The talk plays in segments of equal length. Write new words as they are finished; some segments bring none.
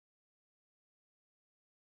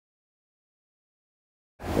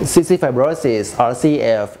Cystic fibrosis, or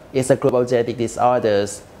CF, is a group of genetic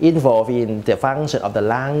disorders involving the function of the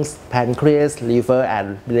lungs, pancreas, liver,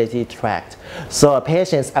 and biliary tract. So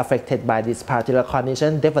patients affected by this particular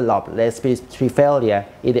condition develop respiratory failure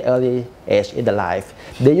in the early age in the life.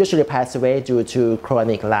 They usually pass away due to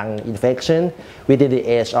chronic lung infection within the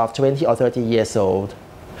age of 20 or 30 years old.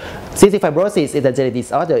 Cystic fibrosis is a genetic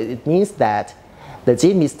disorder. It means that the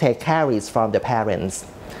gene mistake carries from the parents.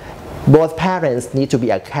 Both parents need to be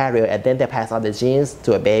a carrier, and then they pass on the genes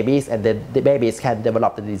to the babies, and then the babies can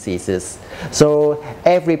develop the diseases. So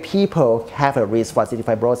every people have a risk for cystic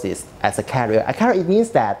fibrosis as a carrier. A carrier, it means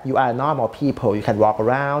that you are normal people. You can walk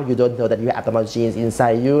around. You don't know that you have abnormal genes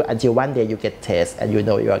inside you until one day you get tested and you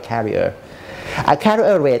know you are a carrier. A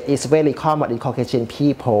carrier rate is very common in Caucasian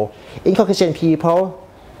people. In Caucasian people,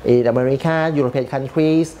 in America, European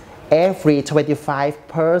countries, every 25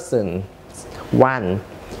 persons, one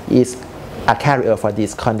is a carrier for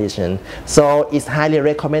this condition. So it's highly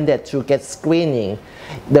recommended to get screening.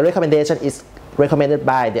 The recommendation is recommended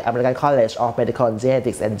by the American College of Medical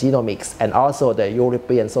Genetics and Genomics, and also the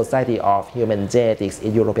European Society of Human Genetics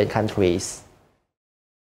in European countries.